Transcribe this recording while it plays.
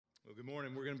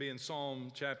morning. We're going to be in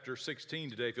Psalm chapter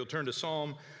 16 today. If you'll turn to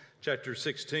Psalm chapter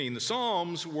 16. The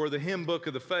Psalms were the hymn book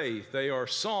of the faith. They are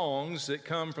songs that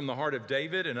come from the heart of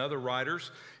David and other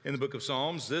writers in the book of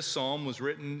Psalms. This psalm was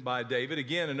written by David.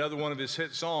 Again, another one of his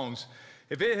hit songs.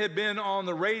 If it had been on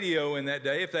the radio in that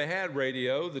day, if they had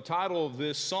radio, the title of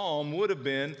this psalm would have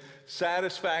been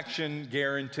Satisfaction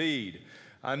Guaranteed.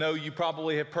 I know you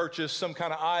probably have purchased some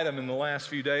kind of item in the last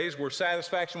few days where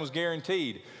satisfaction was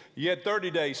guaranteed. You had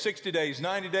 30 days, 60 days,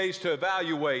 90 days to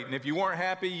evaluate, and if you weren't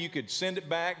happy, you could send it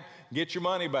back, get your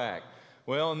money back.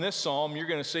 Well, in this psalm, you're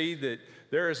going to see that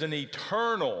there is an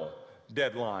eternal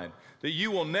deadline that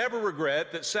you will never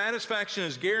regret, that satisfaction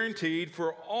is guaranteed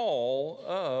for all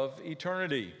of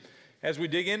eternity. As we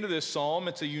dig into this psalm,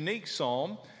 it's a unique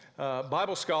psalm.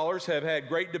 Bible scholars have had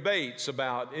great debates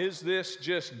about, is this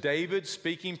just David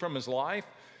speaking from his life?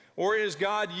 Or is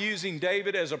God using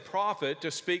David as a prophet to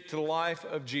speak to the life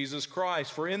of Jesus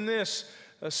Christ? For in this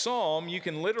psalm, you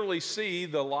can literally see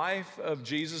the life of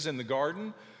Jesus in the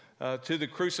garden, to the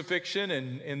crucifixion,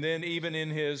 and then even in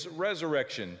his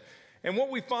resurrection. And what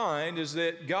we find is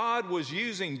that God was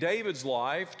using David's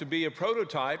life to be a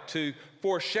prototype to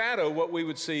foreshadow what we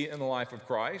would see in the life of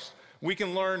Christ. We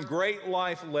can learn great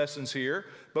life lessons here,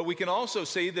 but we can also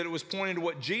see that it was pointing to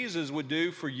what Jesus would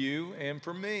do for you and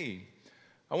for me.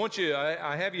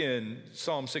 I have you in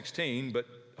Psalm 16, but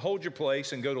hold your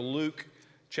place and go to Luke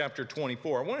chapter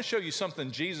 24. I want to show you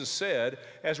something Jesus said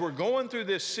as we're going through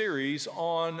this series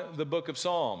on the book of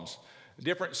Psalms,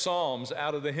 different psalms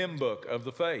out of the hymn book of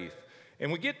the faith.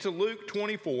 And we get to Luke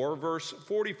 24, verse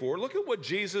 44. Look at what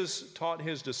Jesus taught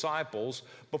his disciples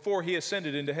before he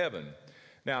ascended into heaven.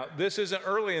 Now, this isn't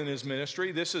early in his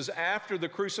ministry. This is after the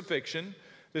crucifixion.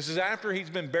 This is after he's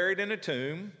been buried in a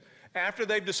tomb, after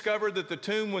they've discovered that the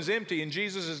tomb was empty, and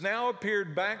Jesus has now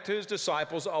appeared back to his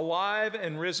disciples alive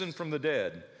and risen from the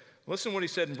dead. Listen to what he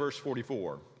said in verse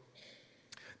 44.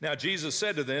 Now, Jesus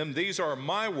said to them, "These are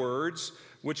my words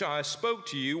which I spoke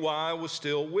to you while I was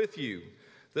still with you,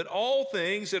 that all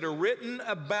things that are written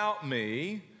about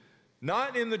me,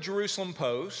 not in the Jerusalem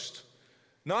Post,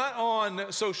 not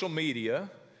on social media,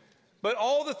 but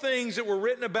all the things that were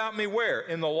written about me where?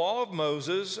 In the law of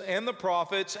Moses and the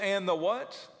prophets and the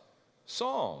what?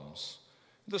 Psalms."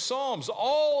 The Psalms,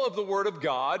 all of the Word of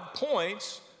God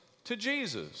points to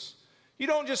Jesus. You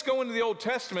don't just go into the Old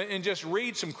Testament and just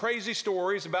read some crazy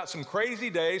stories about some crazy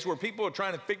days where people are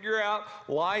trying to figure out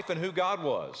life and who God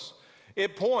was.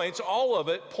 All of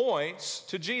it points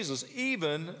to Jesus,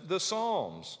 even the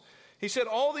Psalms. He said,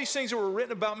 all these things that were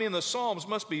written about me in the Psalms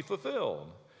must be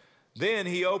fulfilled. Then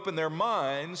he opened their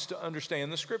minds to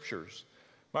understand the Scriptures.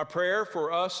 My prayer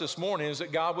for us this morning is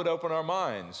that God would open our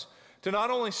minds to not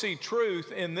only see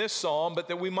truth in this psalm, but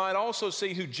that we might also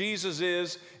see who Jesus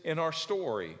is in our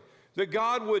story. That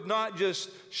God would not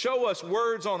just show us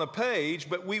words on a page,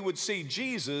 but we would see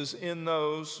Jesus in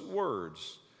those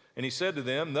words. And he said to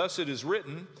them, "Thus it is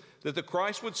written that the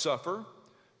Christ would suffer,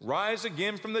 rise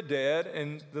again from the dead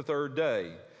in the third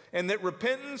day, and that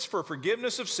repentance for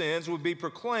forgiveness of sins would be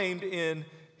proclaimed in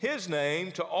his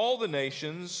name to all the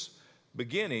nations,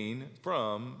 beginning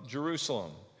from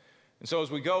Jerusalem." And so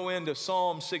as we go into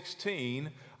Psalm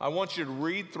 16, I want you to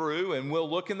read through, and we'll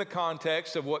look in the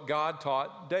context of what God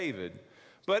taught David.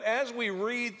 But as we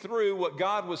read through what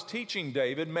God was teaching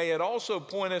David, may it also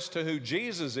point us to who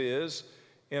Jesus is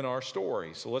in our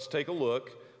story. So let's take a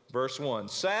look. Verse 1,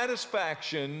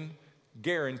 satisfaction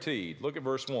guaranteed. Look at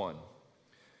verse 1.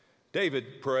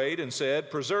 David prayed and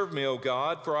said, "Preserve me, O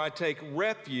God, for I take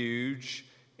refuge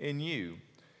in you."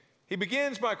 He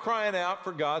begins by crying out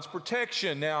for God's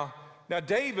protection. Now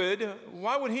David,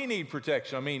 why would he need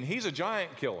protection? I mean, he's a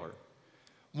giant killer.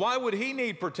 Why would he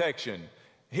need protection?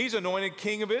 He's anointed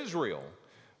king of Israel.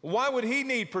 Why would he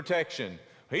need protection?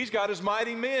 He's got his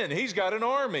mighty men. He's got an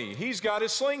army. He's got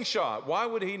his slingshot. Why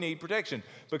would he need protection?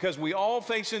 Because we all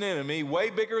face an enemy way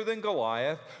bigger than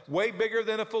Goliath, way bigger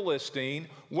than a Philistine,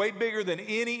 way bigger than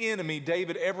any enemy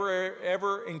David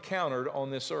ever encountered on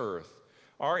this earth.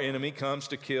 Our enemy comes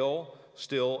to kill,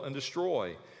 steal, and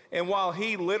destroy. And while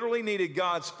he literally needed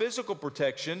God's physical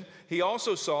protection, he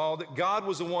also saw that God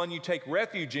was the one you take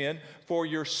refuge in for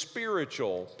your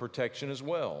spiritual protection as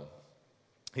well.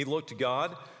 He looked to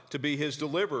God to be his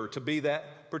deliverer, to be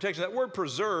that protection. That word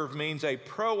preserve means a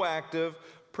proactive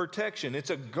protection.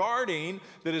 It's a guarding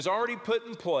that is already put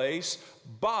in place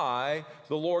by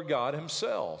the Lord God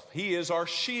himself. He is our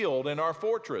shield and our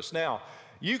fortress. Now,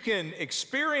 you can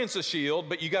experience a shield,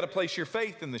 but you got to place your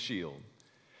faith in the shield.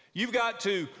 You've got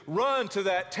to run to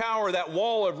that tower, that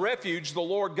wall of refuge, the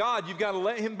Lord God. You've got to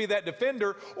let him be that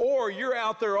defender, or you're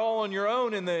out there all on your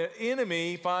own and the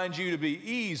enemy finds you to be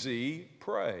easy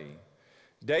prey.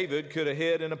 David could have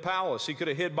hid in a palace. He could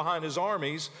have hid behind his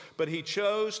armies, but he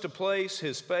chose to place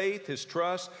his faith, his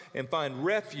trust, and find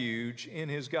refuge in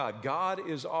his God. God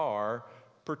is our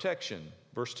protection.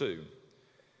 Verse 2.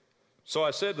 So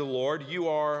I said to the Lord, you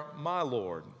are my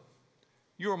Lord.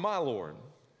 You are my Lord.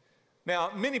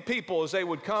 Now, many people, as they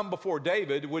would come before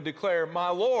David, would declare, my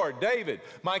Lord, David,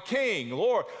 my King,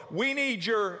 Lord, we need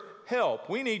your help.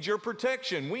 We need your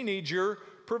protection. We need your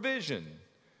provision.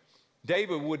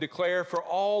 David would declare for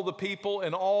all the people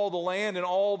and all the land and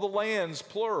all the lands,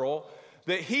 plural,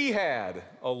 that he had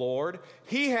a Lord,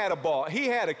 he had a boss, he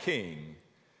had a king.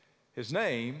 His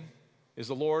name is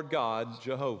the Lord God,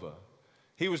 Jehovah.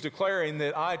 He was declaring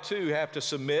that I too have to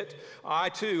submit. I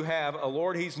too have a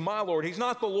Lord. He's my Lord. He's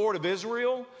not the Lord of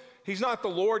Israel. He's not the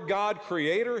Lord God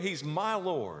creator. He's my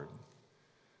Lord.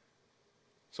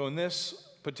 So in this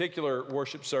particular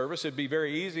worship service, it'd be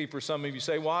very easy for some of you to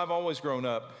say, well, I've always grown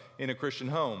up in a Christian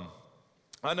home.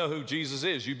 I know who Jesus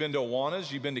is. You've been to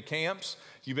Awanas. You've been to camps.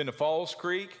 You've been to Falls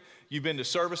Creek. You've been to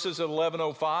services at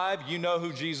 1105. You know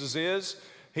who Jesus is.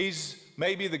 He's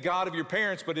maybe the God of your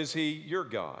parents, but is he your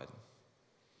God?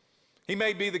 He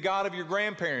may be the God of your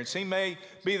grandparents. He may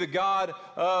be the God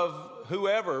of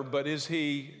whoever, but is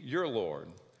he your Lord?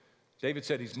 David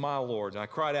said, he's my Lord. And I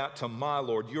cried out to my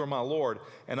Lord, you are my Lord,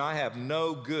 and I have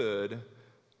no good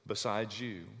besides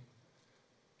you.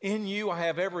 In you I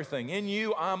have everything. In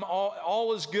you I'm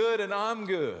all is good and I'm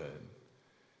good.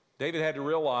 David had to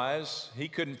realize he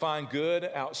couldn't find good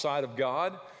outside of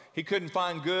God. He couldn't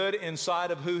find good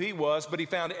inside of who he was, but he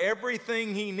found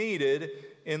everything he needed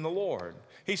in the Lord.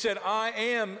 He said, I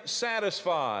am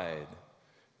satisfied.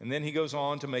 And then he goes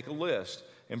on to make a list.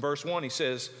 In verse 1, he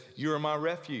says, you are my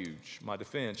refuge, my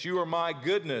defense. You are my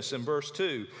goodness, in verse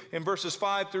 2. In verses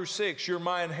 5 through 6, you're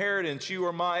my inheritance. You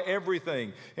are my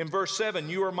everything. In verse 7,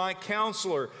 you are my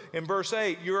counselor. In verse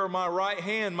 8, you are my right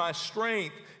hand, my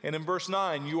strength. And in verse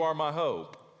 9, you are my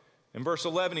hope. In verse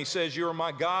 11, he says, you are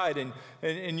my guide,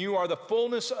 and you are the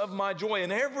fullness of my joy.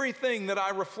 And everything that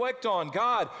I reflect on,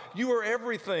 God, you are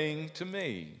everything to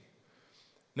me.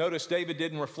 Notice David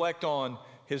didn't reflect on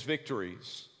his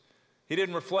victories. He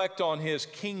didn't reflect on his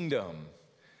kingdom.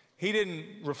 He didn't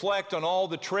reflect on all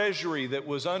the treasury that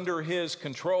was under his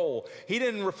control. He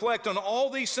didn't reflect on all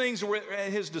these things that were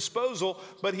at his disposal,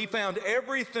 but he found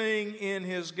everything in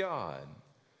his God.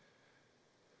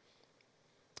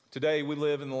 Today we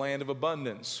live in the land of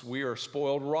abundance. We are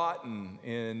spoiled rotten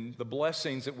in the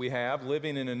blessings that we have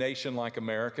living in a nation like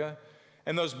America.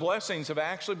 And those blessings have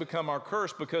actually become our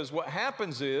curse, because what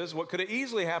happens is, what could have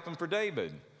easily happened for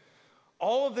David,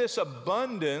 all of this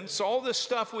abundance, all this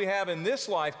stuff we have in this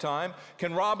lifetime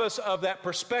can rob us of that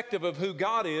perspective of who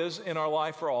God is in our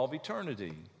life for all of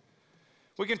eternity.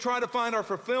 We can try to find our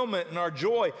fulfillment and our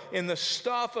joy in the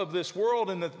stuff of this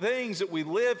world and the things that we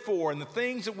live for and the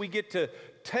things that we get to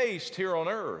taste here on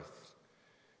earth.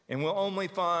 And we'll only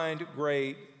find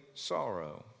great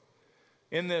sorrow.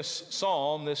 In this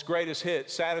psalm, this greatest hit,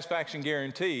 Satisfaction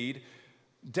Guaranteed,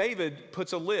 David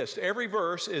puts a list. Every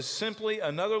verse is simply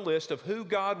another list of who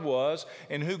God was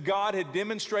and who God had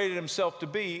demonstrated himself to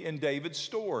be in David's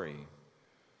story.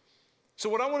 So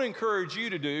what I want to encourage you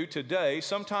to do today,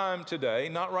 sometime today,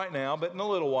 not right now, but in a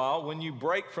little while, when you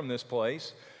break from this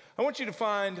place, I want you to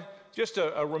find just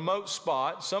a remote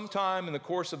spot sometime in the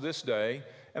course of this day,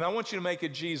 and I want you to make a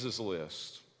Jesus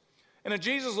list. And a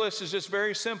Jesus list is just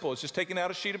very simple. It's just taking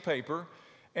out a sheet of paper,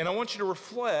 and I want you to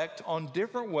reflect on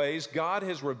different ways God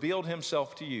has revealed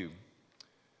himself to you.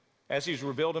 As he's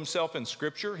revealed himself in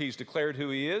Scripture, he's declared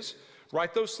who he is.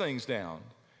 Write those things down.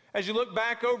 As you look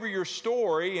back over your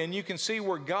story and you can see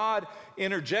where God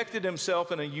interjected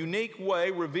himself in a unique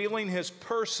way, revealing his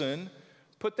person,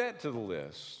 put that to the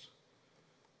list.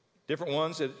 Different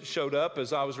ones that showed up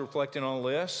as I was reflecting on the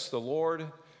list. The Lord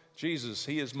Jesus,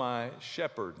 he is my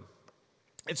shepherd.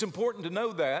 It's important to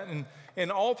know that. And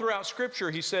all throughout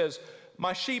Scripture, he says,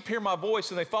 my sheep hear my voice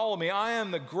and they follow me. I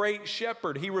am the great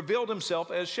shepherd. He revealed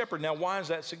himself as shepherd. Now, why is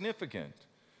that significant?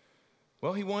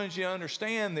 Well, he wanted you to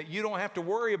understand that you don't have to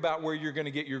worry about where you're going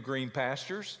to get your green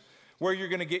pastures, where you're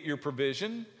going to get your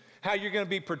provision, how you're going to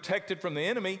be protected from the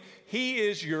enemy. He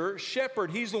is your shepherd.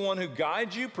 He's the one who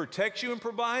guides you, protects you, and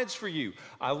provides for you.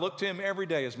 I look to him every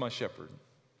day as my shepherd.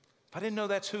 If I didn't know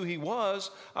that's who he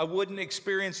was, I wouldn't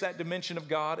experience that dimension of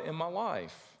God in my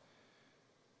life.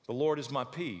 The Lord is my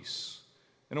peace.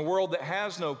 In a world that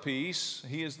has no peace,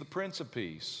 he is the Prince of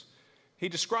Peace. He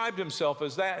described himself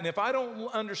as that. And if I don't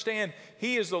understand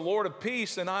he is the Lord of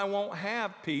peace, then I won't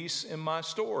have peace in my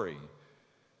story.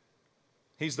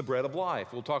 He's the bread of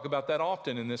life. We'll talk about that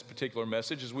often in this particular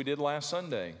message, as we did last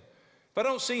Sunday. If I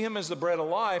don't see him as the bread of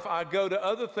life, I go to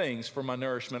other things for my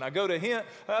nourishment. I go to him,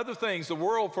 other things, the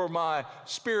world, for my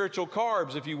spiritual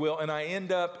carbs, if you will, and I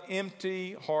end up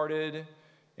empty-hearted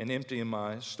and empty in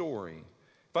my story.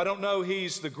 If I don't know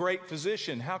he's the great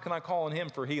physician, how can I call on him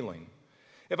for healing?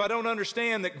 If I don't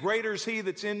understand that greater is he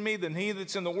that's in me than he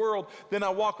that's in the world, then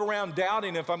I walk around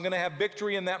doubting if I'm going to have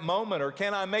victory in that moment, or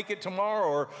can I make it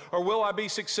tomorrow, or will I be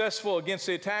successful against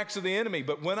the attacks of the enemy?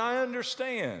 But when I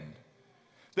understand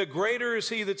that greater is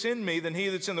he that's in me than he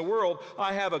that's in the world,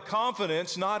 I have a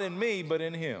confidence not in me but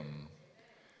in him.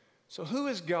 So who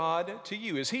is God to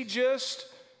you? Is he just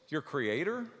your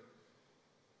creator?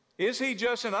 Is he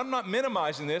just, and I'm not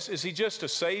minimizing this, is he just a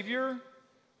savior,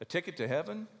 a ticket to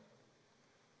heaven?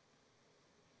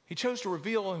 He chose to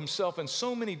reveal himself in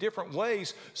so many different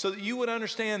ways so that you would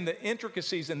understand the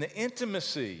intricacies and the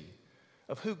intimacy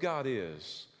of who God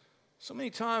is. So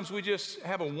many times we just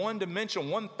have a one-dimensional,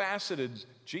 one-faceted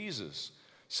Jesus,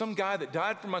 some guy that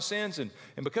died for my sins, and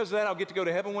because of that I'll get to go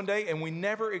to heaven one day, and we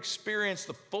never experience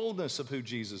the fullness of who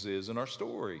Jesus is in our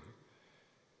story.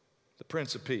 The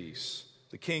Prince of Peace,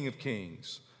 the King of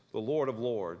Kings, the Lord of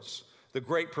Lords, the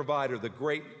great provider, the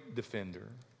great defender.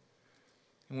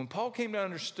 And when Paul came to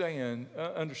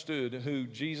understood who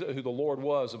the Lord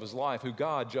was of his life, who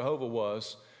God, Jehovah,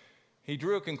 was, he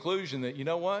drew a conclusion that, you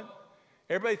know what?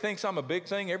 Everybody thinks I'm a big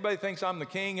thing. Everybody thinks I'm the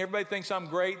king. Everybody thinks I'm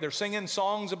great. They're singing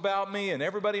songs about me, and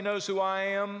everybody knows who I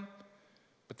am.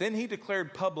 But then he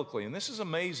declared publicly, and this is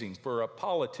amazing for a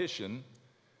politician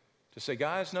to say,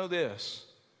 guys, know this.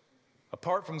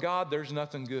 Apart from God, there's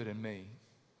nothing good in me.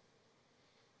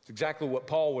 It's exactly what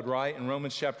Paul would write in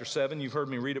Romans chapter 7. You've heard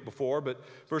me read it before, but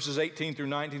verses 18 through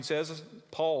 19 says,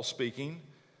 Paul speaking,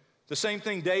 the same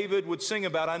thing David would sing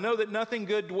about. I know that nothing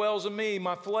good dwells in me,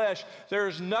 my flesh. There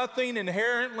is nothing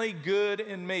inherently good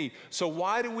in me. So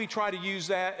why do we try to use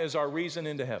that as our reason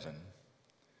into heaven?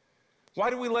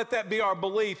 Why do we let that be our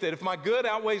belief that if my good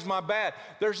outweighs my bad?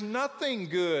 There's nothing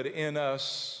good in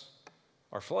us,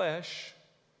 our flesh.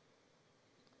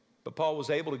 But Paul was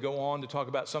able to go on to talk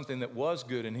about something that was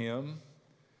good in him.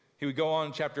 He would go on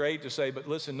in chapter 8 to say, but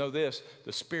listen, know this,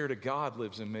 the Spirit of God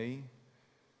lives in me.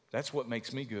 That's what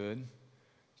makes me good.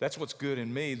 That's what's good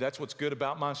in me. That's what's good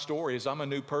about my story, is I'm a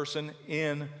new person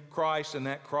in Christ, and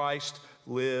that Christ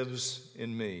lives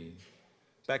in me.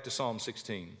 Back to Psalm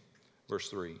 16, verse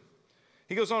 3.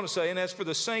 He goes on to say, and as for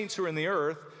the saints who are in the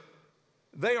earth,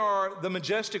 they are the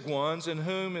majestic ones in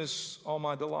whom is all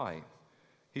my delight.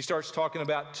 He starts talking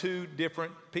about two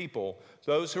different people,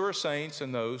 those who are saints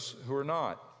and those who are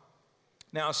not.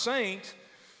 Now, a saint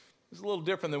is a little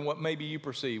different than what maybe you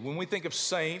perceive. When we think of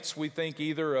saints, we think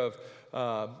either of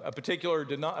a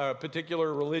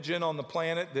particular religion on the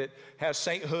planet that has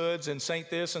sainthoods and saint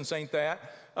this and saint that.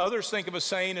 Others think of a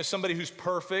saint as somebody who's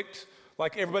perfect,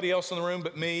 like everybody else in the room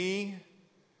but me.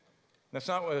 That's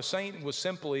not what a saint was.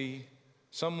 Simply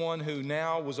someone who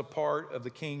now was a part of the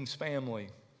king's family.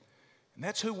 And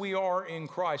that's who we are in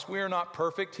Christ. We are not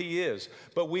perfect, he is.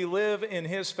 But we live in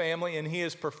his family, and he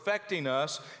is perfecting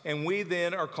us, and we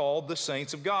then are called the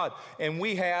saints of God. And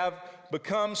we have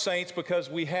become saints because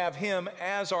we have him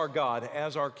as our God,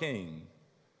 as our king.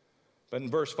 But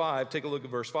in verse 5, take a look at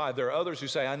verse 5. There are others who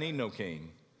say, I need no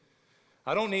king.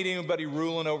 I don't need anybody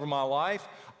ruling over my life.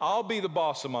 I'll be the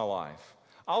boss of my life.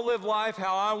 I'll live life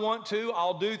how I want to.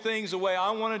 I'll do things the way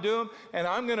I want to do them, and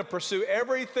I'm going to pursue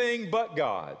everything but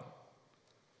God.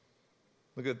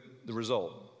 Look at the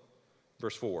result.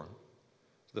 Verse 4.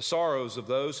 The sorrows of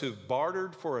those who've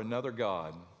bartered for another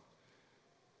God.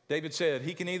 David said,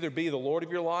 he can either be the Lord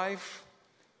of your life,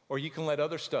 or you can let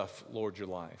other stuff lord your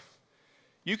life.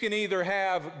 You can either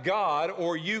have God,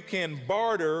 or you can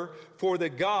barter for the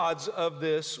gods of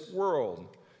this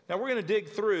world. Now, we're going to dig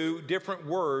through different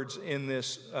words in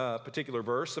this particular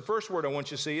verse. The first word I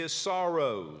want you to see is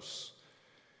sorrows.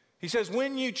 He says,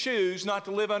 when you choose not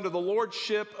to live under the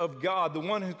lordship of God, the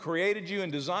one who created you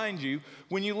and designed you,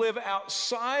 when you live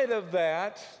outside of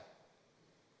that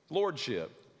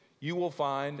lordship, you will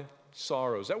find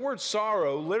sorrows. That word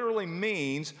sorrow literally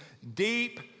means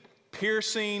deep,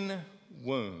 piercing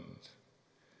wound.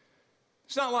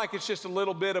 It's not like it's just a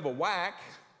little bit of a whack.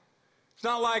 It's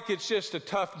not like it's just a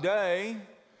tough day.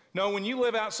 No, when you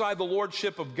live outside the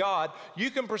lordship of God, you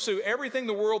can pursue everything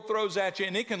the world throws at you,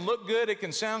 and it can look good, it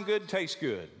can sound good, taste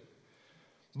good.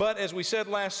 But as we said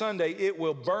last Sunday, it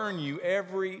will burn you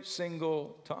every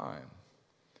single time.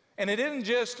 And it isn't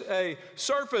just a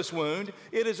surface wound,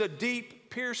 it is a deep,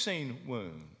 piercing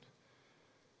wound.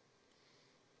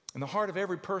 In the heart of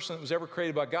every person that was ever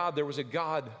created by God, there was a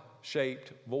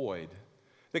God-shaped void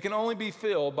that can only be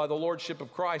filled by the lordship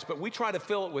of Christ. But we try to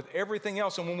fill it with everything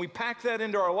else. And when we pack that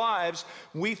into our lives,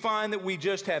 we find that we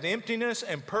just have emptiness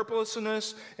and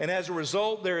purposelessness. And as a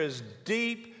result, there is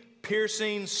deep,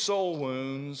 piercing soul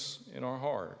wounds in our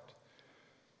heart.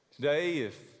 Today,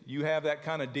 if you have that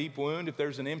kind of deep wound, if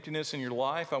there's an emptiness in your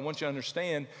life, I want you to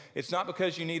understand it's not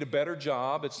because you need a better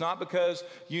job. It's not because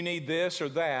you need this or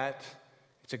that.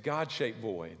 It's a God-shaped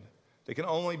void that can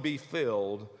only be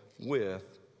filled with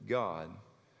God.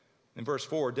 In verse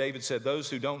 4, David said, those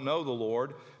who don't know the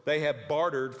Lord, they have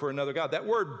bartered for another God. That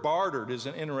word bartered is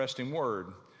an interesting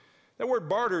word. That word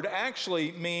bartered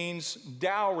actually means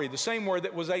dowry, the same word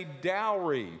that was a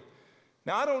dowry.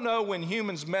 Now, I don't know when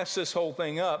humans mess this whole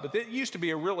thing up, but it used to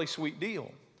be a really sweet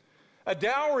deal. A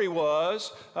dowry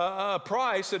was a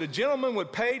price that a gentleman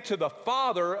would pay to the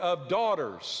father of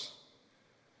daughters.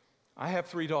 I have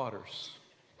 3 daughters.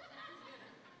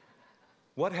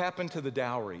 What happened to the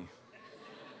dowry?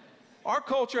 Our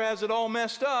culture has it all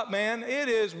messed up, man. It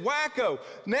is wacko.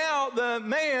 Now the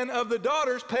man of the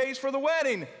daughters pays for the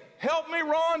wedding. Help me,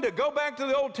 Rhonda. Go back to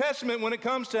the Old Testament when it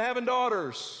comes to having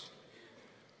daughters.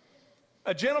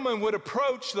 A gentleman would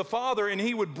approach the father and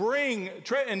he would bring,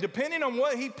 and depending on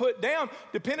what he put down,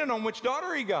 depending on which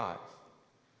daughter he got.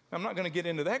 I'm not going to get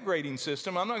into that grading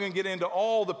system. I'm not going to get into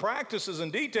all the practices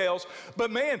and details. But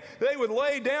man, they would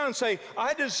lay down and say,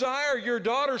 I desire your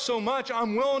daughter so much,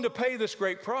 I'm willing to pay this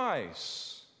great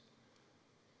price.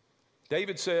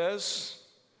 David says,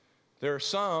 there are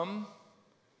some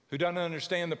who don't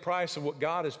understand the price of what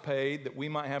God has paid that we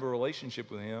might have a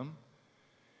relationship with him.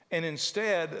 And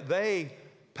instead, they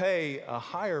pay a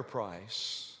higher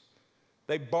price.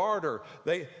 They barter.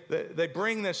 They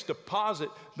bring this deposit.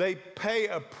 They pay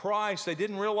a price they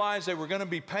didn't realize they were going to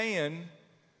be paying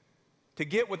to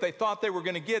get what they thought they were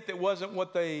going to get that wasn't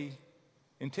what they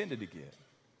intended to get.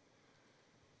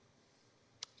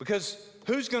 Because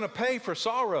who's going to pay for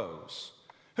sorrows?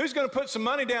 Who's going to put some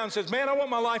money down and says, man, I want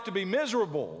my life to be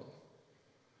miserable?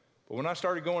 But when I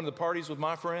started going to the parties with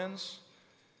my friends,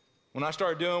 when I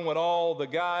started doing what all the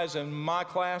guys in my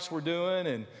class were doing,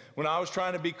 and when I was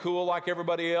trying to be cool like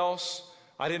everybody else,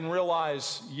 I didn't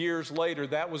realize years later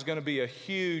that was going to be a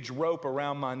huge rope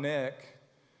around my neck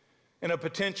and a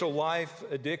potential life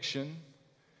addiction.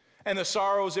 And the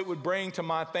sorrows it would bring to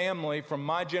my family from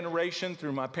my generation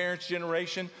through my parents'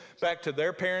 generation back to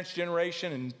their parents'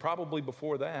 generation and probably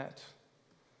before that.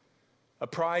 A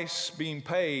price being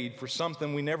paid for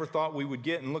something we never thought we would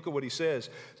get. And look at what he says.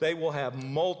 They will have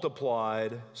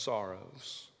multiplied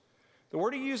sorrows. The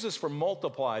word he uses for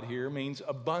multiplied here means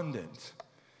abundant.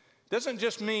 It doesn't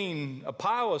just mean a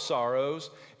pile of sorrows.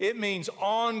 It means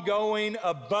ongoing,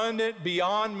 abundant,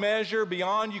 beyond measure,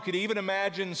 beyond you could even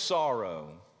imagine sorrow.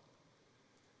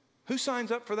 Who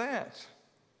signs up for that?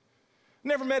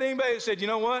 Never met anybody that said, you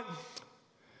know what?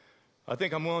 I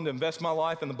think I'm willing to invest my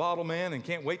life in the bottle, man, and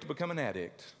can't wait to become an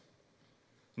addict.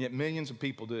 And yet millions of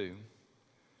people do.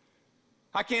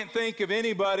 I can't think of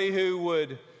anybody who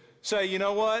would say, you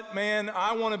know what, man,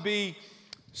 I want to be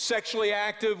sexually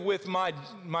active with my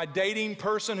dating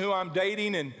person who I'm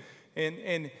dating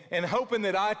and hoping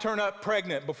that I turn up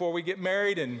pregnant before we get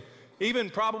married and even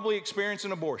probably experience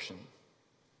an abortion.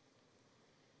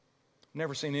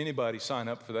 Never seen anybody sign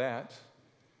up for that.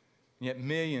 And yet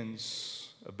millions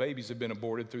of babies have been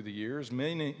aborted through the years.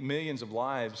 Millions of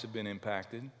lives have been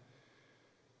impacted.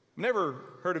 I've never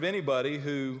heard of anybody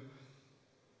who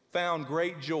found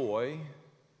great joy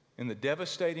in the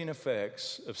devastating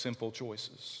effects of simple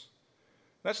choices.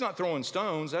 That's not throwing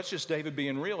stones. That's just David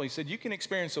being real. He said, you can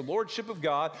experience the lordship of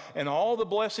God and all the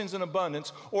blessings and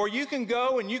abundance, or you can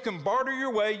go and you can barter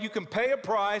your way, you can pay a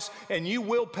price, and you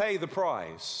will pay the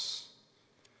price.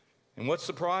 And what's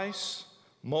the price?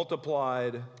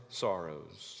 Multiplied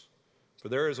sorrows. For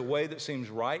there is a way that seems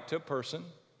right to a person.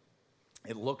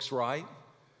 It looks right.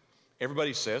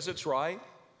 Everybody says it's right.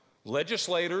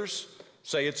 Legislators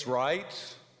say it's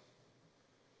right.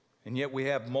 And yet we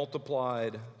have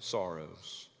multiplied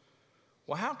sorrows.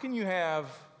 Well, how can you have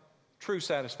true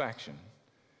satisfaction?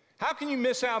 How can you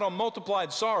miss out on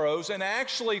multiplied sorrows and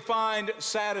actually find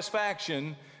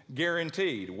satisfaction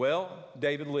guaranteed? Well,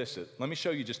 David lists it. Let me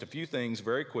show you just a few things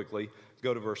very quickly.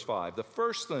 Go to verse 5. The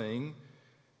first thing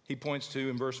he points to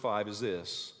in verse 5 is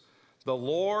this: the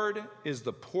Lord is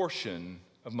the portion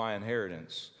of my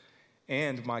inheritance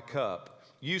and my cup.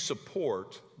 You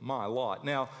support my lot.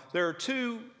 Now, there are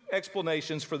two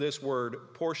explanations for this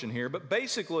word portion here, but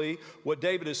basically what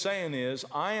David is saying is,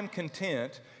 I am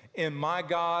content in my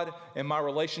God and my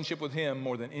relationship with Him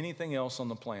more than anything else on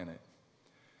the planet.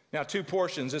 Now, two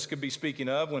portions this could be speaking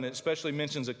of when it especially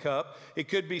mentions a cup. It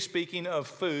could be speaking of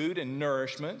food and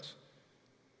nourishment.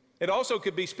 It also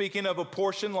could be speaking of a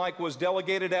portion like was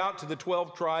delegated out to the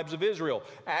 12 tribes of Israel,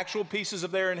 actual pieces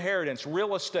of their inheritance,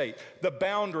 real estate, the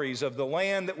boundaries of the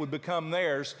land that would become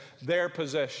theirs, their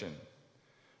possession.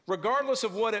 Regardless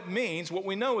of what it means, what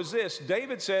we know is this: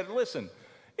 David said, listen,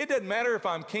 it doesn't matter if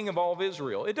I'm king of all of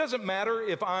Israel. It doesn't matter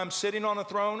if I'm sitting on a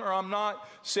throne or I'm not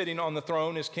sitting on the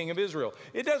throne as king of Israel.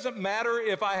 It doesn't matter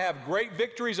if I have great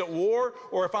victories at war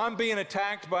or if I'm being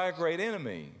attacked by a great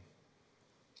enemy.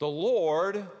 The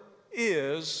Lord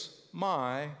is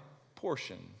my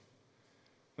portion.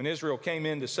 When Israel came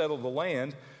in to settle the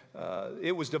land,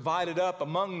 it was divided up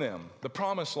among them, the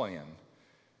promised land,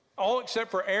 all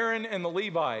except for Aaron and the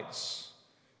Levites.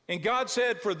 And God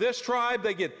said, for this tribe,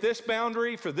 they get this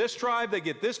boundary. For this tribe, they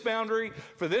get this boundary.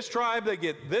 For this tribe, they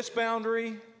get this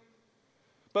boundary.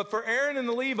 But for Aaron and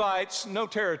the Levites, no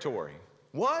territory.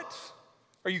 What?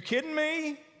 Are you kidding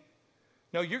me?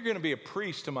 No, you're going to be a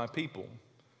priest to my people.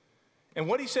 And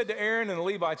what he said to Aaron and the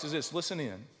Levites is this: listen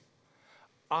in.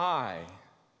 I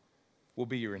will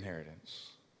be your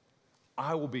inheritance.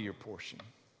 I will be your portion.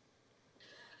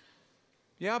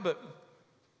 Yeah, but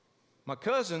my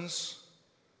cousins,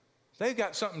 they've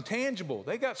got something tangible.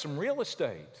 They got some real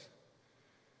estate.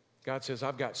 God says,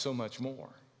 I've got so much more.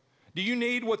 Do you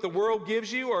need what the world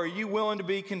gives you, or are you willing to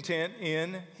be content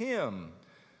in Him?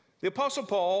 The Apostle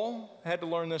Paul had to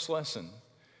learn this lesson.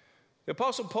 The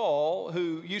Apostle Paul,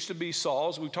 who used to be Saul,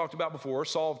 as we talked about before,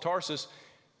 Saul of Tarsus,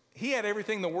 he had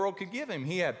everything the world could give him.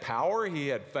 He had power, he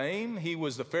had fame, he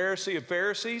was the Pharisee of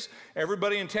Pharisees.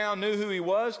 Everybody in town knew who he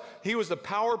was. He was the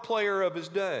power player of his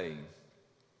day.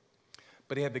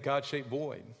 But he had the God-shaped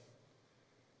void.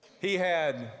 He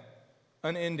had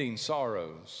unending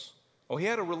sorrows. Oh, he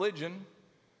had a religion.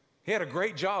 He had a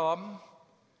great job.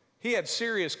 He had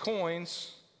serious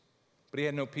coins, but he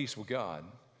had no peace with God.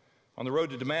 On the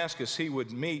road to Damascus, he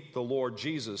would meet the Lord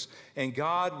Jesus, and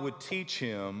God would teach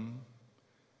him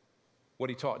what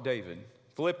he taught David.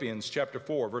 Philippians chapter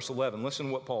 4, verse 11. Listen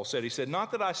to what Paul said. He said,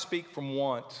 not that I speak from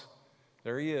want.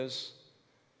 There he is.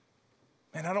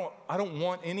 Man, I don't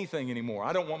want anything anymore.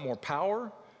 I don't want more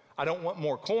power. I don't want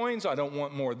more coins. I don't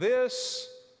want more this.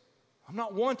 I'm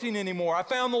not wanting anymore. I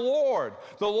found the Lord.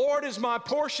 The Lord is my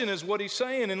portion, is what he's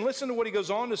saying. And listen to what he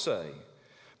goes on to say.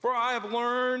 For I have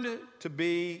learned to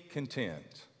be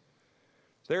content.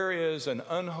 There is an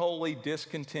unholy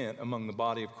discontent among the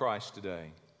body of Christ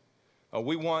today.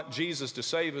 We want Jesus to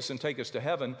save us and take us to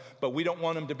heaven, but we don't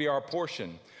want him to be our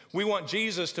portion. We want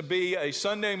Jesus to be a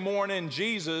Sunday morning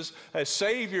Jesus, a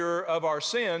Savior of our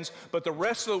sins, but the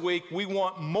rest of the week we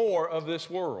want more of this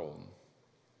world.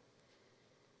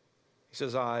 He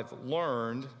says, I've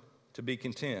learned to be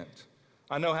content.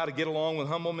 I know how to get along with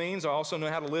humble means. I also know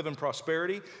how to live in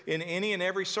prosperity. In any and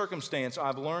every circumstance,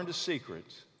 I've learned a secret.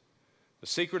 The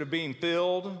secret of being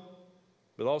filled,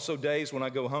 but also days when I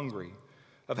go hungry.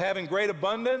 Of having great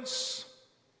abundance,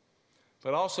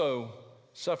 but also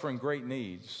suffering great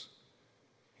needs.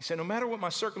 He said, no matter what my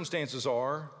circumstances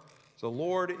are, the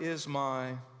Lord is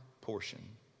my portion.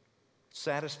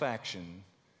 Satisfaction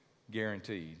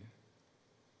guaranteed.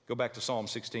 Go back to Psalm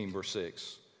 16, verse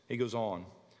 6. He goes on.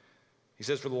 He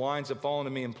says, for the lines have fallen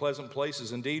to me in pleasant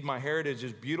places. Indeed, my heritage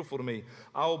is beautiful to me.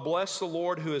 I will bless the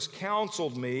Lord who has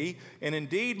counseled me, and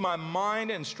indeed my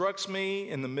mind instructs me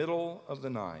in the middle of the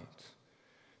night.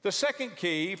 The second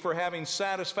key for having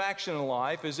satisfaction in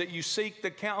life is that you seek the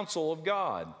counsel of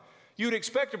God. You'd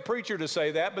expect a preacher to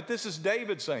say that, but this is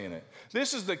David saying it.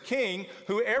 This is the king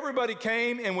who everybody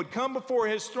came and would come before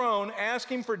his throne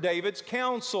asking for David's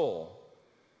counsel.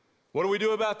 What do we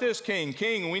do about this, king?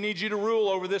 King, we need you to rule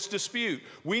over this dispute.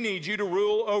 We need you to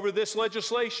rule over this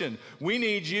legislation. We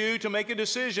need you to make a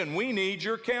decision. We need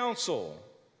your counsel.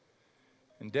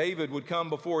 And David would come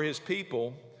before his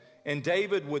people, and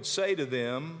David would say to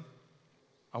them,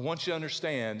 I want you to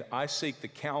understand, I seek the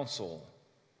counsel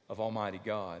of Almighty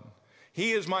God.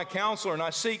 He is my counselor, and I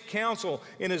seek counsel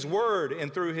in his word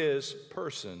and through his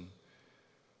person.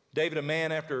 David, a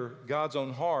man after God's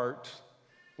own heart,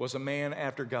 was a man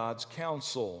after God's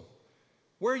counsel.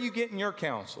 Where are you getting your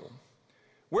counsel?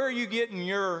 Where are you getting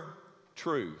your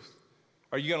truth?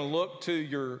 Are you going to look to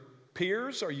your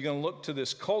peers? Are you going to look to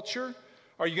this culture?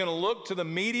 Are you going to look to the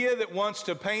media that wants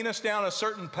to paint us down a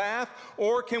certain path?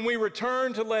 Or can we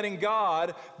return to letting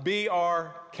God be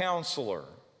our counselor?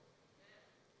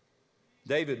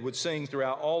 David would sing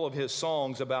throughout all of his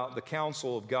songs about the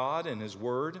counsel of God and his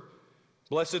word.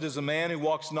 Blessed is the man who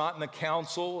walks not in the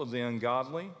counsel of the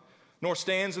ungodly, nor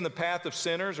stands in the path of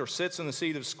sinners or sits in the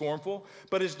seat of scornful,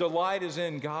 but his delight is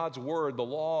in God's word, the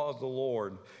law of the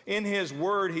Lord. In his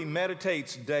word he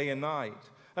meditates day and night.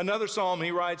 Another psalm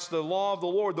he writes, the law of the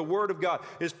Lord, the word of God,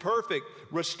 is perfect,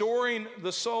 restoring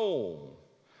the soul.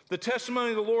 The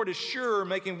testimony of the Lord is sure,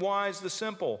 making wise the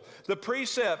simple. The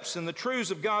precepts and the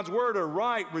truths of God's word are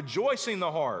right, rejoicing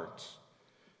the heart.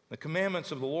 The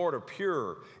commandments of the Lord are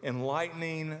pure,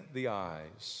 enlightening the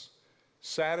eyes.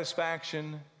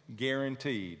 Satisfaction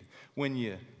guaranteed. When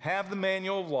you have the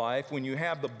manual of life, when you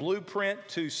have the blueprint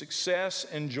to success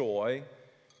and joy,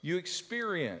 you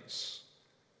experience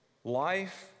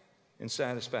life and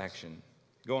satisfaction.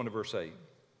 Go on to verse 8.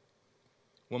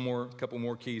 Couple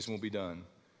more keys and we'll be done.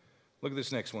 Look at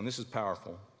this next one. This is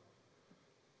powerful.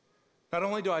 Not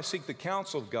only do I seek the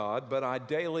counsel of God, but I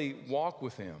daily walk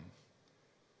with him.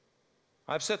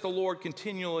 I've set the Lord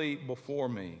continually before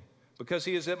me. Because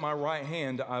he is at my right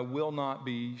hand, I will not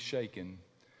be shaken.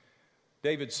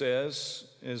 David says,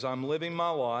 as I'm living my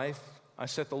life, I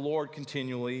set the Lord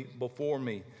continually before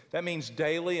me. That means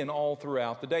daily and all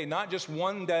throughout the day. Not just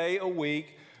one day a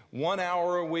week, 1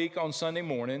 hour a week on Sunday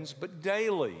mornings, but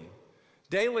daily.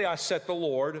 Daily I set the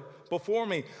Lord before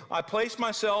me. I place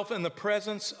myself in the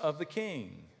presence of the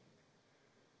King.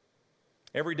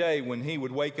 Every day when he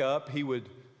would wake up, he would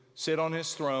sit on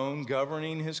his throne,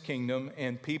 governing his kingdom,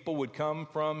 and people would come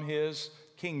from his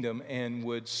kingdom and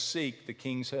would seek the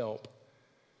king's help.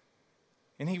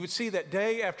 And he would see that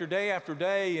day after day after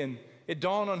day, and it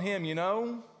dawned on him,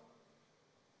 the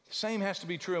same has to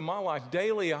be true in my life.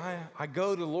 Daily, I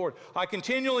go to the Lord. I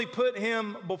continually put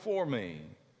him before me.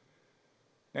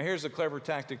 Now, here's the clever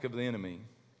tactic of the enemy.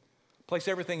 Place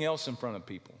everything else in front of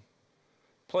people.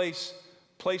 Place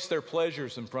their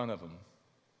pleasures in front of them.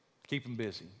 Keep them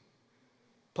busy.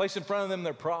 Place in front of them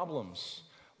their problems.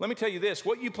 Let me tell you this,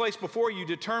 what you place before you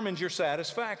determines your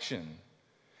satisfaction.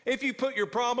 If you put your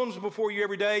problems before you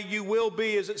every day, you will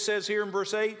be, as it says here in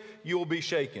verse 8, you will be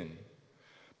shaken.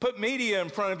 Put media in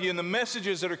front of you and the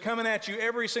messages that are coming at you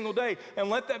every single day, and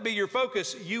let that be your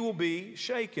focus, you will be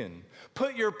shaken.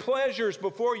 Put your pleasures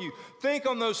before you. Think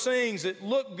on those things that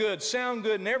look good, sound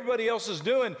good, and everybody else is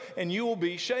doing, and you will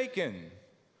be shaken.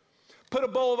 Put a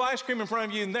bowl of ice cream in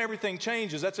front of you and everything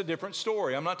changes. That's a different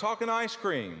story. I'm not talking ice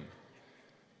cream.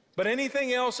 But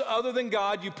anything else other than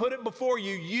God, you put it before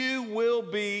you, you will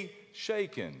be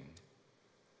shaken.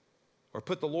 Or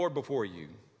put the Lord before you,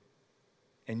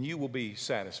 and you will be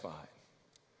satisfied.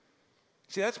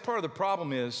 See, that's part of the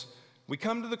problem is we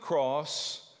come to the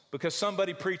cross because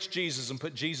somebody preached Jesus and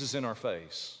put Jesus in our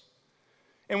face.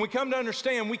 And we come to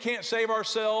understand we can't save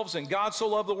ourselves, and God so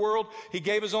loved the world, he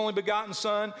gave his only begotten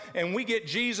son, and we get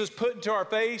Jesus put into our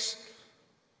face,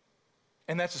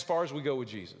 and that's as far as we go with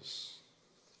Jesus.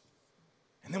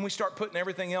 And then we start putting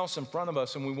everything else in front of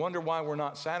us, and we wonder why we're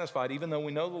not satisfied, even though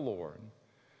we know the Lord.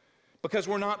 Because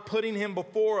we're not putting him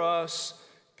before us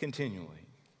continually.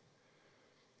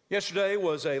 Yesterday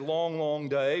was a long, long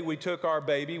day. We took our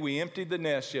baby, we emptied the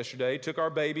nest yesterday, took our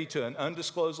baby to an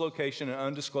undisclosed location, an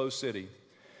undisclosed city.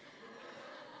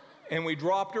 And we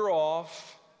dropped her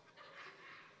off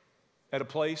at a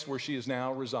place where she is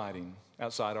now residing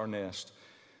outside our nest.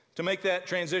 To make that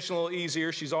transition a little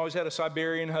easier, she's always had a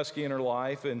Siberian Husky in her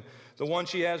life, and the one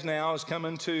she has now is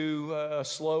coming to a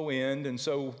slow end, and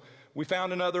so we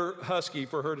found another Husky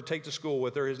for her to take to school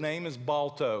with her. His name is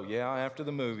Balto. Yeah, after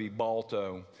the movie,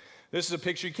 Balto. This is a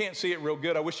picture. You can't see it real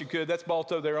good. I wish you could. That's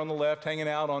Balto there on the left, hanging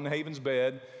out on Haven's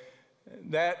bed.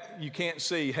 That you can't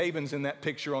see. Haven's in that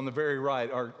picture on the very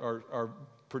right. Our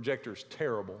projector's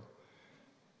terrible.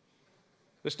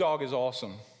 This dog is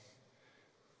awesome.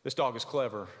 This dog is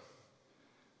clever.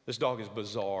 This dog is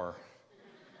bizarre.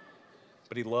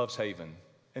 But he loves Haven.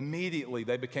 Immediately,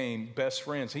 they became best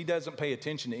friends. He doesn't pay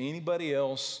attention to anybody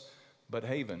else but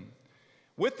Haven.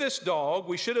 With this dog,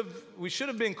 we should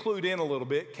have been clued in a little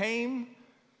bit, came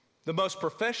the most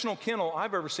professional kennel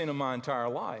I've ever seen in my entire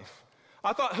life.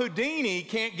 I thought Houdini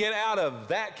can't get out of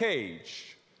that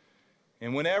cage.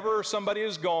 And whenever somebody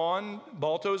is gone,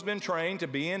 Balto has been trained to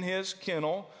be in his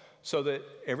kennel so that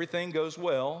everything goes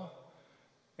well.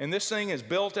 And this thing is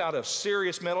built out of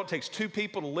serious metal. It takes 2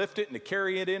 people to lift it and to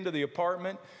carry it into the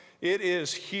apartment. It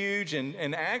is huge,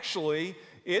 and actually,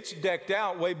 it's decked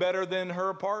out way better than her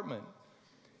apartment.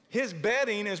 His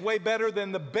bedding is way better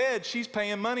than the bed she's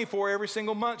paying money for every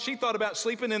single month. She thought about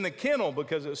sleeping in the kennel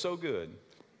because it's so good.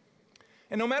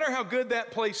 And no matter how good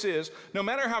that place is, no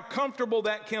matter how comfortable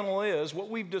that kennel is, what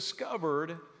we've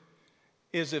discovered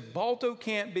is if Balto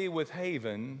can't be with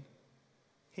Haven,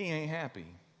 he ain't happy.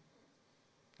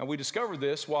 Now, we discovered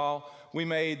this while we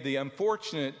made the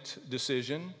unfortunate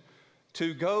decision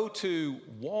to go to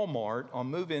Walmart on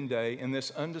move-in day in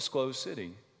this undisclosed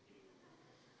city.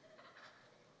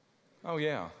 Oh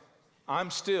yeah, I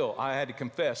had to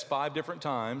confess 5 different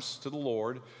times to the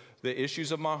Lord the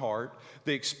issues of my heart,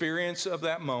 the experience of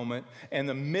that moment, and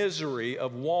the misery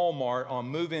of Walmart on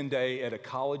move-in day at a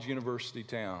college university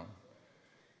town.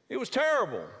 It was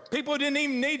terrible. People who didn't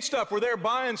even need stuff were there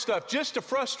buying stuff just to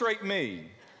frustrate me.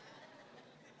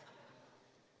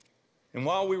 And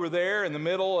while we were there in the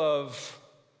middle of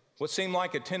what seemed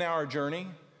like a 10-hour journey,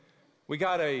 we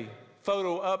got a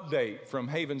photo update from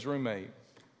Haven's roommate.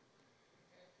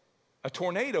 A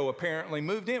tornado apparently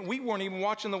moved in. We weren't even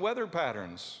watching the weather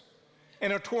patterns.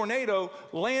 And a tornado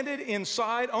landed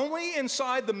only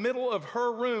inside the middle of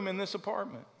her room in this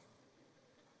apartment.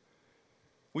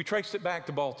 We traced it back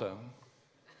to Balto.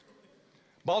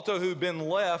 Balto, who'd been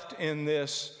left in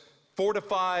this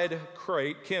fortified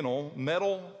kennel,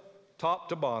 metal top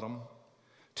to bottom,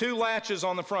 2 latches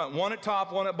on the front, one at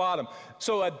top, one at bottom,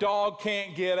 so a dog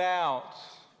can't get out,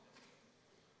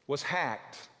 was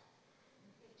hacked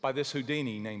by this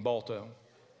Houdini named Balto.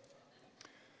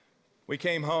 We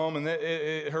came home, and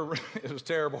it was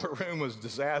terrible. Her room was a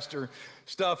disaster.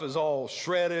 Stuff is all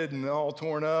shredded and all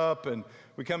torn up, and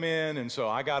we come in, and so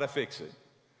I got to fix it.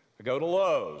 I go to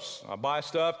Lowe's. I buy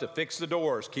stuff to fix the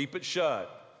doors, keep it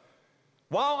shut.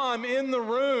 While I'm in the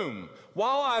room,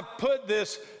 while I've put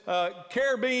this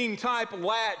carabine-type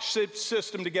latch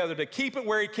system together to keep it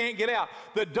where he can't get out,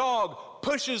 the dog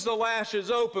pushes the latches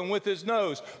open with his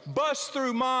nose, busts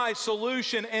through my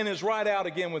solution, and is right out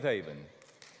again with Haven.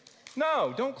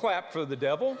 No, don't clap for the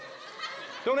devil.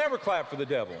 Don't ever clap for the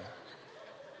devil.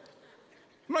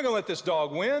 I'm not going to let this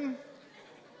dog win.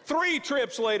 3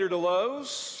 trips later to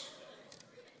Lowe's,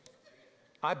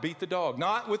 I beat the dog.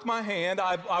 Not with my hand.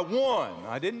 I won.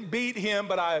 I didn't beat him,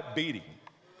 but I beat him.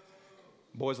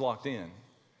 Boy's locked in.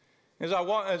 As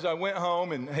I went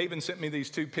home, and Haven sent me these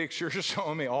 2 pictures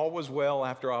showing me all was well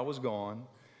after I was gone,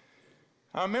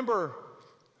 I remember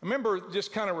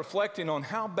just kind of reflecting on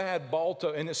how bad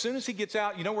Balto, and as soon as he gets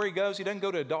out, you know where he goes? He doesn't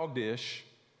go to a dog dish.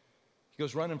 He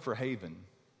goes running for Haven.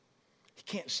 He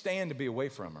can't stand to be away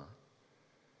from her.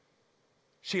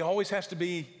 She always has to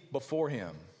be before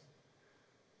him,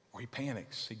 or he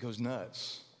panics. He goes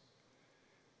nuts.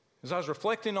 As I was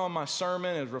reflecting on my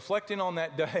sermon, I was reflecting on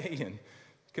that day and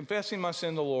confessing my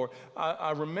sin to the Lord,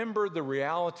 I remembered the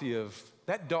reality of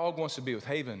that dog wants to be with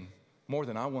Haven more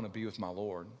than I want to be with my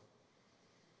Lord.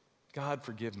 God,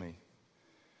 forgive me.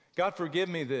 God, forgive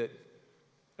me that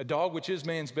a dog, which is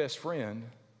man's best friend,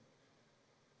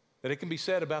 that it can be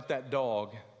said about that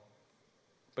dog,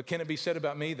 but can it be said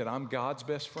about me that I'm God's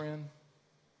best friend?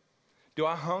 Do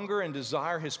I hunger and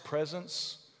desire his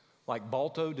presence like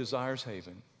Balto desires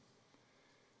Haven?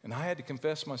 And I had to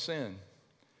confess my sin.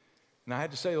 And I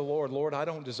had to say to the Lord, Lord, I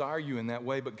don't desire you in that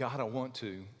way, but God, I want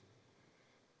to.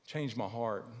 Change my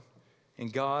heart.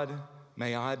 And God,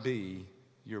 may I be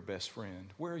your best friend.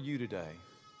 Where are you today?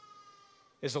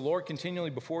 Is the Lord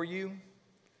continually before you?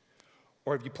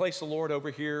 Or have you placed the Lord over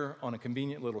here on a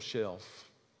convenient little shelf?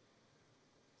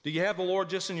 Do you have the Lord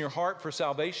just in your heart for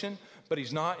salvation, but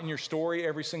he's not in your story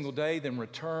every single day? Then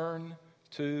return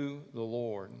to the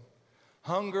Lord.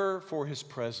 Hunger for his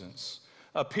presence.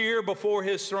 Appear before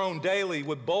his throne daily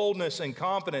with boldness and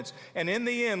confidence. And in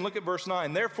the end, look at verse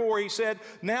 9. Therefore, he said,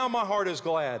 now my heart is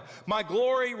glad. My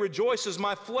glory rejoices.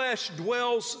 My flesh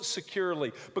dwells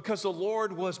securely, because the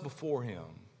Lord was before him.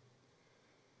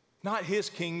 Not his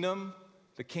kingdom,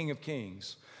 the King of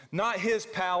Kings. Not his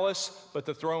palace, but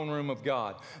the throne room of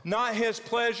God. Not his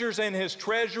pleasures and his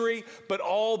treasury, but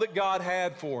all that God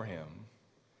had for him.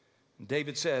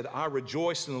 David said, I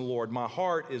rejoice in the Lord. My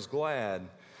heart is glad.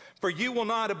 For you will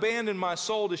not abandon my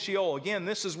soul to Sheol. Again,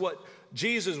 this is what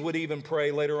Jesus would even pray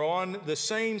later on, the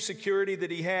same security that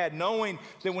he had, knowing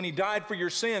that when he died for your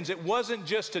sins, it wasn't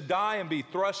just to die and be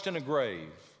thrust in a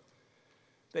grave,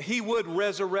 that he would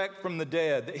resurrect from the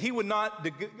dead, that he would not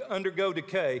undergo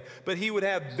decay, but he would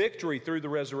have victory through the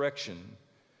resurrection.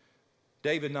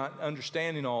 David, not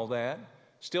understanding all that,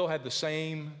 still had the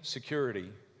same security,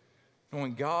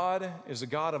 knowing God is the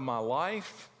God of my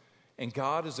life, and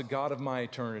God is the God of my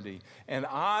eternity. And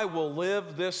I will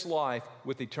live this life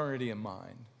with eternity in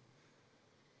mind.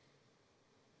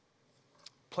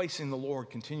 Placing the Lord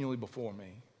continually before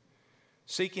me.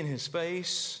 Seeking his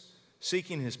face,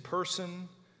 seeking his person,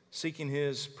 seeking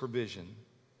his provision.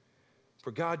 For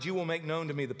God, you will make known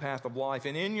to me the path of life,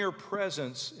 and in your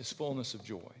presence is fullness of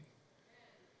joy.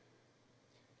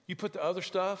 You put the other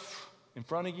stuff in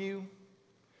front of you,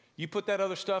 you put that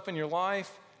other stuff in your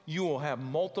life, you will have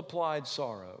multiplied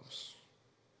sorrows.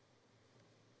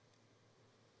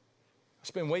 I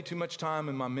spend way too much time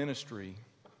in my ministry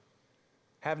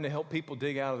having to help people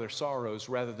dig out of their sorrows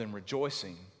rather than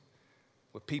rejoicing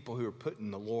with people who are putting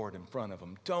the Lord in front of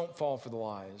them. Don't fall for the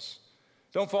lies.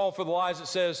 Don't fall for the lies that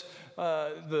says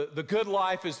the good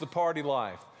life is the party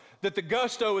life, that the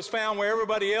gusto is found where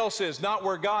everybody else is, not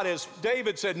where God is.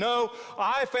 David said, no,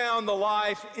 I found the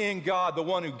life in God, the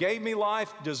one who gave me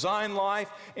life, designed life,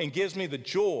 and gives me the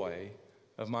joy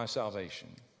of my salvation.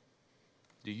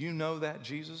 Do you know that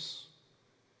Jesus?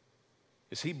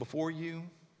 Is he before you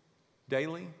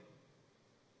daily?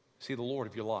 Is he the Lord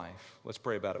of your life? Let's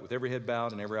pray about it with every head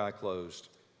bowed and every eye closed.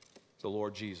 The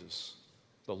Lord Jesus,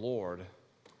 the Lord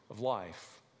of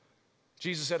life.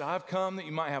 Jesus said, I've come that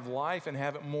you might have life and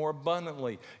have it more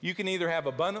abundantly. You can either have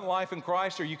abundant life in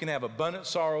Christ or you can have abundant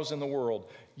sorrows in the world.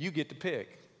 You get to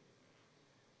pick.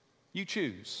 You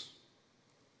choose.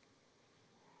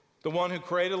 The one who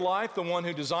created life, the one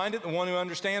who designed it, the one who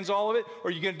understands all of it, or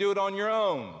are you going to do it on your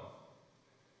own?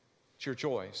 It's your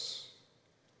choice.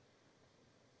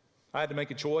 I had to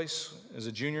make a choice as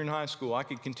a junior in high school. I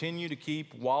could continue to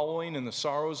keep wallowing in the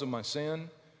sorrows of my sin,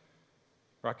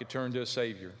 or I could turn to a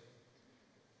Savior.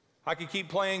 I could keep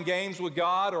playing games with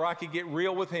God, or I could get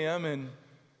real with Him. And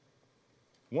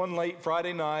one late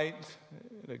Friday night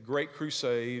at a great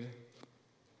crusade,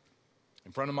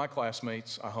 in front of my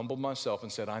classmates, I humbled myself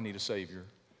and said, I need a Savior.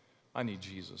 I need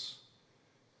Jesus.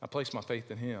 I placed my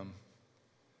faith in Him.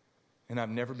 And I've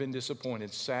never been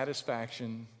disappointed.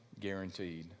 Satisfaction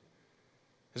guaranteed.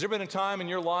 Has there been a time in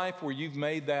your life where you've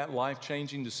made that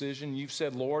life-changing decision? You've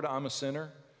said, Lord, I'm a sinner.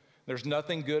 There's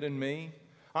nothing good in me.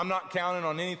 I'm not counting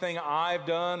on anything I've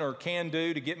done or can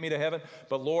do to get me to heaven.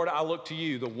 But Lord, I look to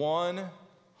you, the one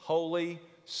holy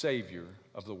Savior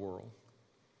of the world.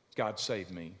 God,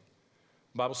 save me.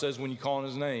 The Bible says when you call on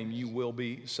His name, you will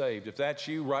be saved. If that's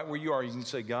you, right where you are, you can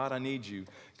say, God, I need you.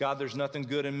 God, there's nothing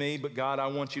good in me, but God, I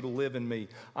want you to live in me.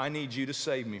 I need you to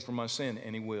save me from my sin,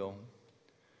 and He will.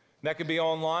 That could be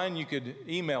online. You could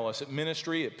email us at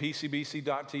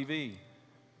ministry@pcbc.tv.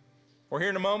 Or here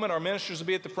in a moment, our ministers will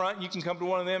be at the front. You can come to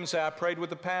one of them and say, I prayed with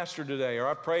the pastor today, or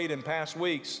I prayed in past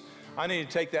weeks. I need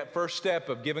to take that first step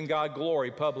of giving God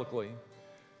glory publicly.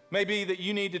 Maybe that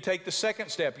you need to take the second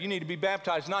step. You need to be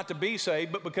baptized, not to be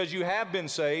saved, but because you have been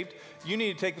saved, you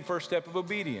need to take the first step of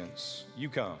obedience. You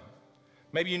come.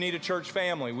 Maybe you need a church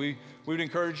family. We would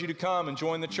encourage you to come and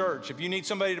join the church. If you need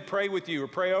somebody to pray with you or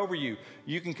pray over you,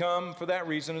 you can come for that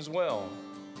reason as well.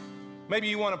 Maybe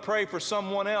you want to pray for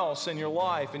someone else in your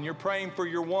life and you're praying for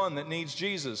your one that needs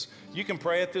Jesus. You can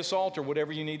pray at this altar,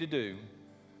 whatever you need to do.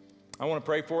 I want to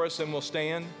pray for us and we'll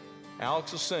stand.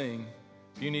 Alex will sing.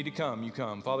 If you need to come, you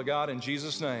come. Father God, in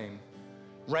Jesus' name,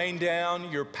 rain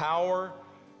down your power,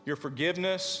 your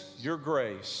forgiveness, your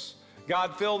grace.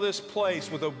 God, fill this place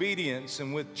with obedience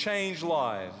and with changed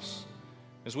lives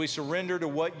as we surrender to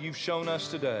what you've shown us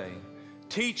today.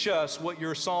 Teach us what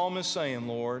your psalm is saying,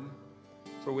 Lord,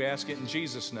 for we ask it in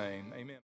Jesus' name. Amen.